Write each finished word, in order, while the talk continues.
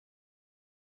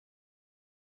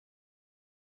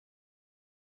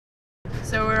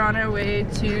So we're on our way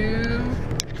to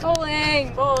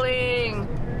bowling. Bowling.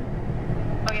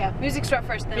 Oh yeah, music store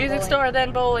first, then Music bowling. store,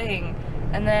 then bowling,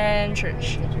 and then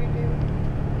church.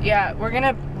 Yeah, we're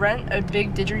gonna rent a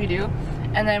big didgeridoo,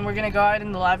 and then we're gonna go out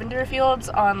in the lavender fields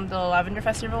on the Lavender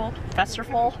Festival,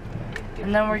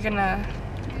 and then we're gonna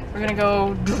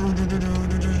go.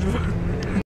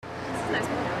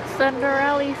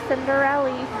 Cinderella,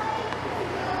 Cinderella.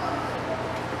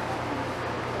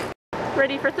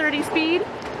 Ready for 30 speed?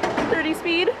 30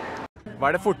 speed? Hva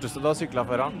er det forteste du har syklet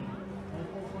før, da?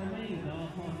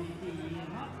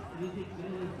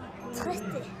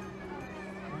 30.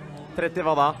 30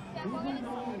 hva da?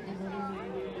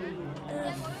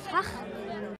 Fart.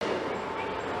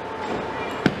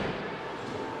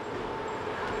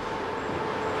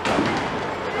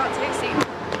 Not tasty.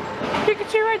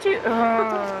 Pikachu, I do.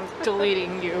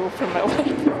 Deleting you from my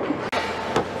life.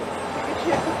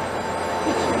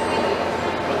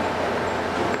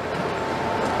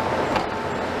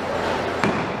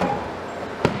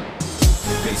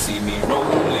 They see me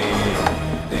rolling,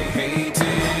 they hate it,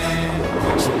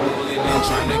 controlling and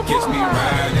trying to catch me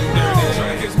riding dirty,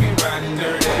 trying to catch me riding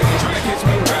dirty, trying to catch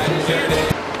me riding dirty.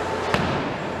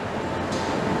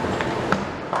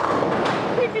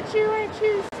 Pikachu, I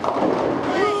choose.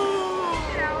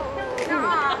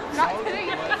 Not kidding.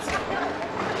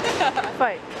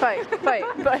 Fight, fight, fight,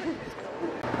 fight.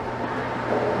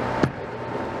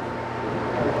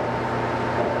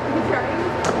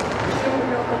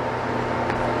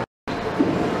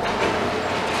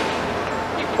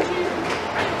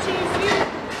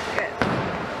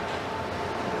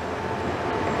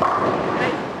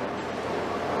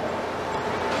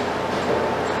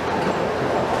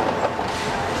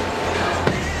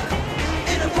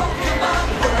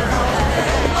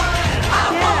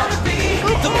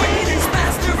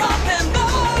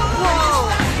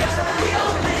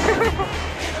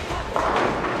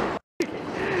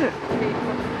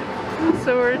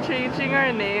 So we're changing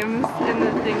our names in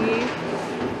the thingy.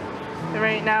 And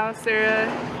right now Sarah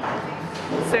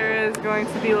is going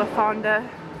to be LaFonda.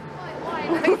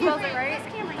 Who spells it right?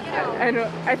 I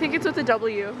know. I think it's with a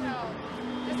W.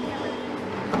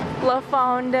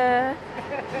 LaFonda.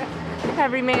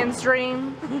 Every man's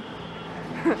dream.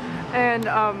 And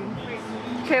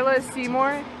Kayla is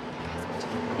Seymour.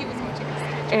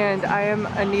 And I am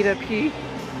Anita P.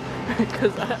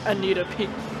 Because Anita P.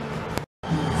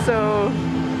 So,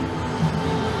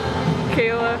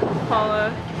 Kayla,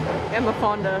 Paula, and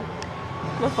LaFonda.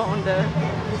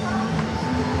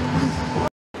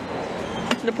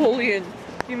 Napoleon,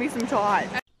 give me some tot.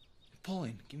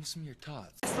 Napoleon, give me some of your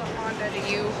tots. LaFonda to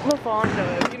you.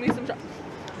 LaFonda, give me some tot.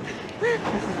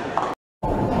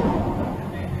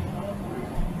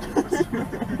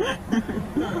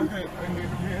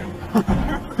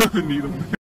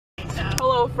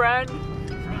 Hello, friend.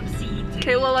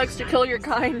 Kayla likes to kill your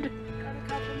kind.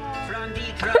 From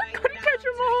Detroit Couldn't catch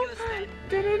them all.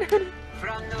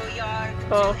 from New York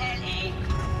Oh, to LA.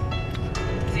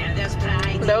 Zelda's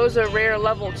pride. that was a rare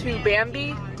level 2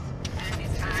 Bambi.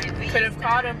 Could have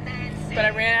caught him, but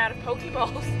I ran out of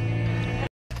Pokeballs.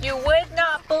 You would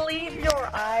not believe your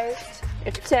eyes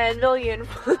if 10 million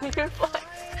fireflies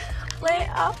lit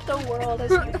up the world as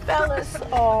you fell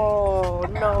asleep. Oh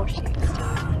no, she's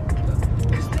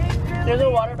there's a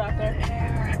water back there.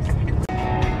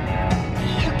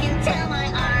 You can tell my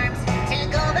arms to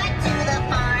go back to the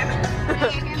farm.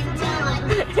 You can tell my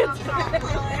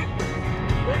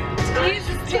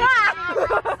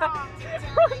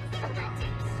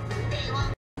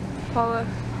Paula,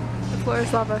 the floor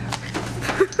is lava.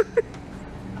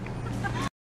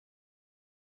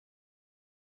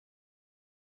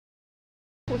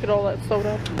 Look at all that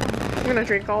soda. I'm gonna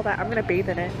drink all that. I'm gonna bathe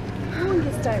in it.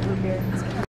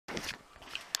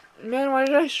 Man, why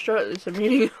did I start this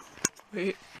meeting?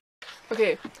 Wait.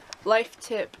 Okay, life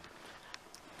tip.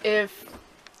 If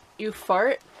you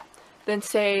fart, then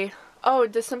say, oh,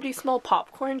 does somebody smell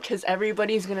popcorn? Because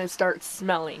everybody's gonna start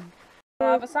smelling.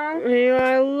 Lava song?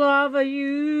 I love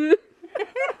you.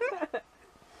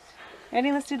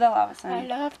 Ready? Let's do the lava song. I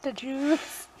love the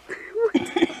juice.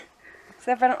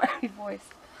 Except I don't have any voice.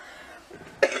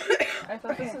 I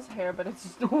thought this was hair, but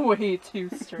it's way too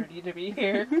sturdy to be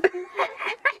hair.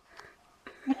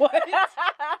 What?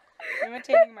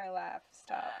 Imitating my laugh.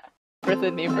 Stop. For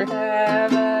the neighbor.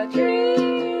 Have a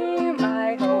dream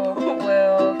I hope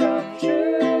will come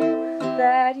true,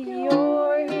 that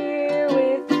you're here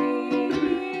with me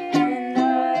and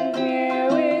I'm here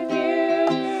with you.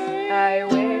 I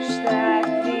wish that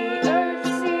the earth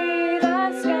see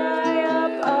the sky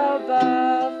up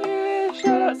above.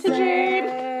 Shout out to Jade.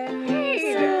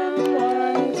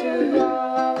 Someone to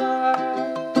follow.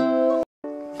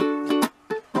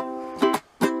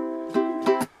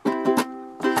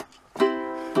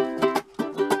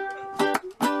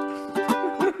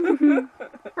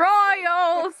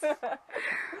 Miles!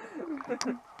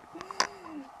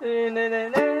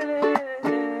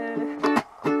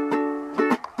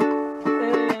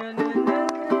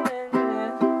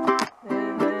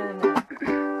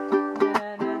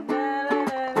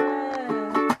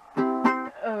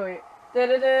 Oh wait.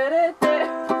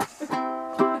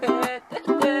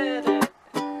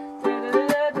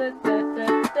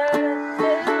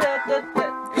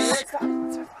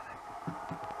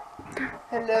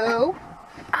 Hello?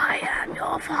 I am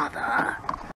your father.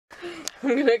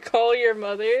 I'm gonna call your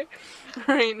mother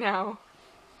right now.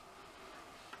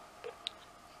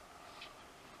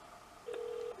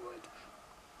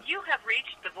 You have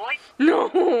reached the voice.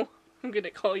 No! I'm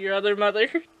gonna call your other mother.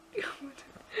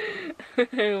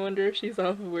 I wonder if she's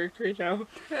off of work right now.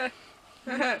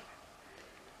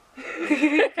 If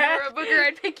you were a booger,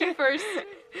 I'd pick you first.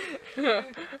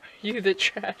 You the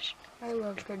trash. I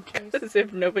love good choice. As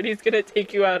if nobody's gonna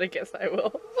take you out, I guess I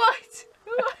will. What?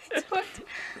 What?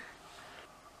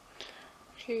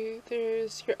 Okay,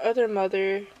 there's your other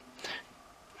mother.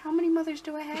 How many mothers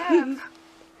do I have?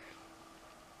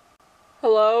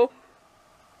 Hello?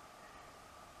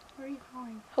 Where are you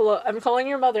calling? Hello? I'm calling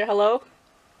your mother. Hello?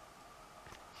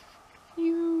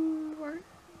 You are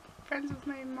friends with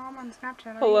my mom on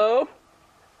Snapchat, are Hello?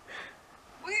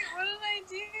 Wait, what did I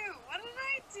do? What did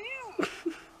I do?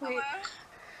 Wait.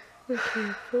 Hello?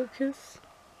 Okay, focus.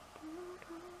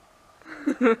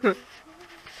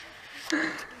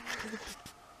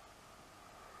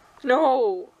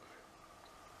 No!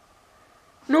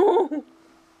 No!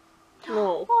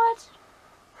 No. What?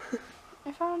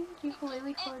 I found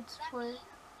ukulele chords for it.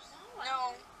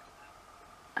 No.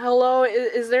 Hello,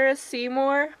 is there a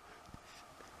Seymour?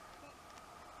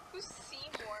 Who's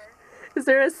Seymour? Is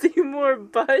there a Seymour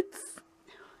Butts?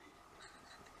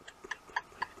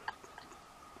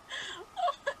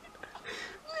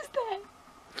 Who's that?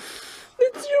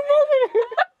 It's your mother!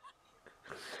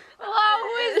 Hello,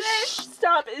 who is this?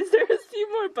 Stop, is there a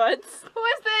Seymour Butts? Who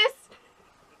is this?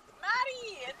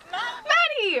 Maddie! It's not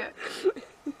Maddie!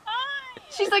 Hi!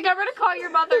 She's like, I'm gonna call your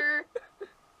mother.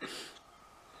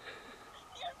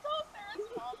 You're called Sarah's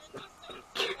mom and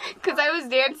you said Because I was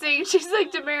dancing. She's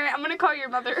like, Demary, I'm gonna call your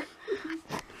mother.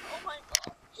 oh my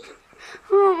god.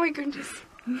 Oh my goodness.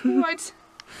 What?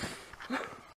 I'm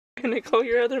gonna call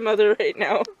your other mother right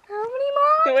now. How many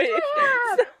moms Wait, do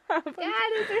I have? stop.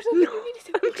 Dad, is there something you need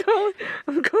to do?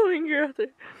 I'm calling your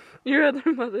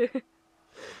other mother.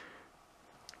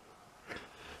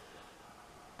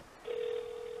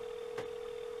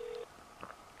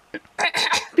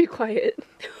 Be quiet.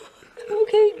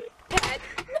 Okay, Dad.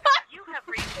 You have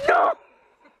reached No!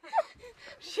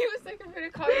 She was like, I'm gonna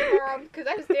call your mom because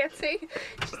I was dancing.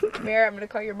 She's like, Mary, I'm gonna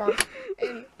call your mom.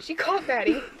 And she called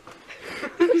Maddie.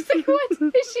 I was like, what?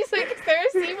 And she's like, is there a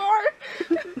Seymour?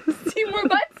 Seymour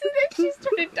Butts? And then she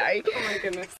started dying. Oh my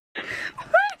goodness.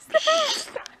 What is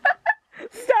that?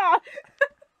 Stop!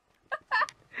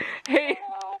 Hey,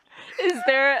 is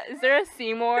there a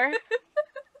Seymour?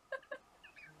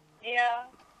 Yeah.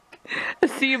 A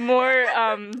Seymour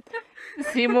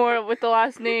with the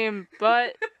last name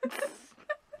Butts.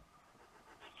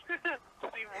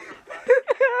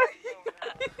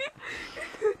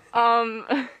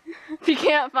 If you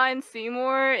can't find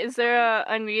Seymour, is there a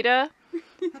Anita?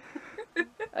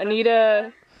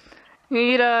 Anita,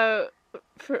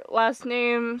 for last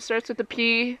name starts with a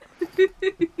P.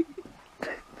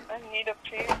 I need a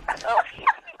pee. Oh.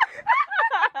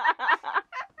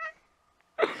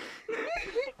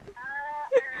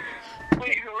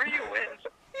 Wait, who are you with?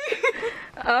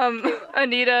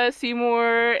 Anita,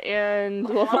 Seymour, and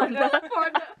Lavanda.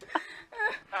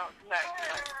 Oh, nice.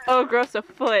 Oh, gross, a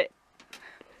foot.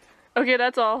 Okay,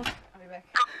 that's all. I'll be back.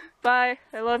 Bye.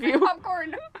 I love you.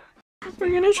 Popcorn.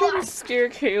 We're gonna try to scare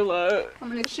Kayla.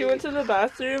 She went to the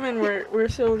bathroom and we're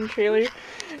still in the trailer.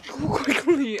 Go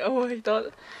quickly. Oh, I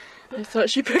thought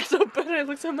she picked up, but I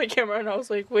looked at my camera and I was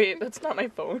like, wait, that's not my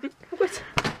phone. What?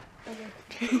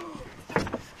 Okay.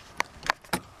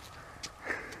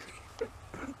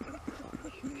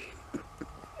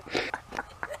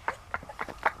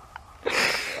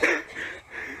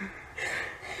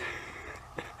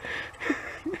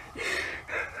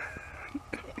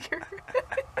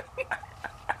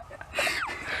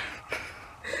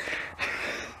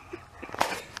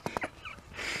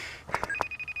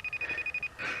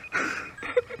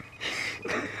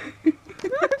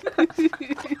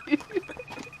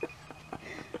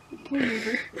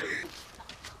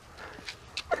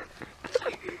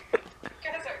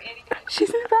 She's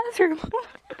in the bathroom.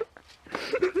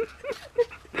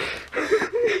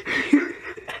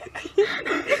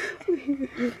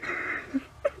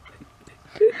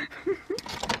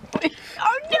 Wait.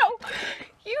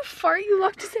 sorry you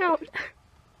locked us out.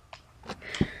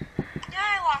 Yeah,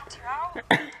 I locked you out.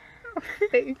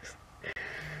 Thanks.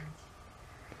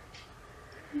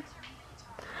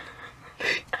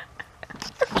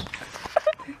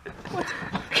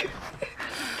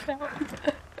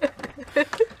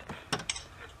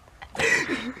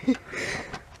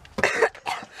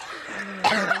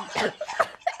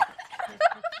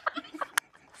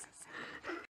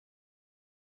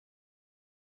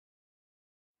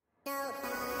 No.